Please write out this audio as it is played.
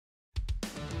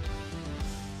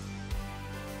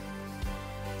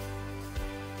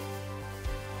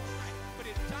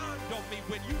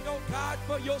when you know God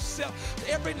for yourself,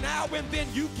 every now and then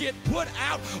you get put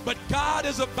out, but God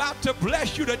is about to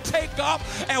bless you to take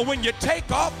off. And when you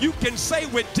take off, you can say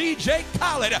with DJ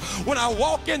Khaled, when I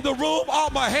walk in the room, all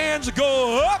my hands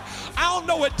go up. I don't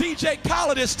know what DJ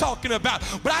Khaled is talking about,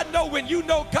 but I know when you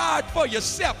know God for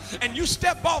yourself and you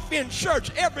step off in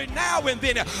church, every now and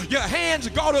then your hands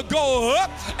got to go up,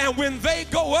 and when they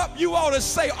go up, you ought to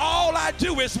say, all I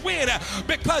do is win,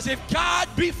 because if God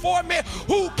be for me,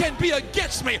 who can be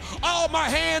against me? All my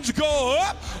hands go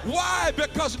up. Why?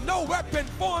 Because no weapon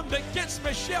formed against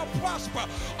me shall prosper.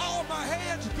 All my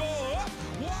hands go up.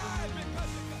 Why?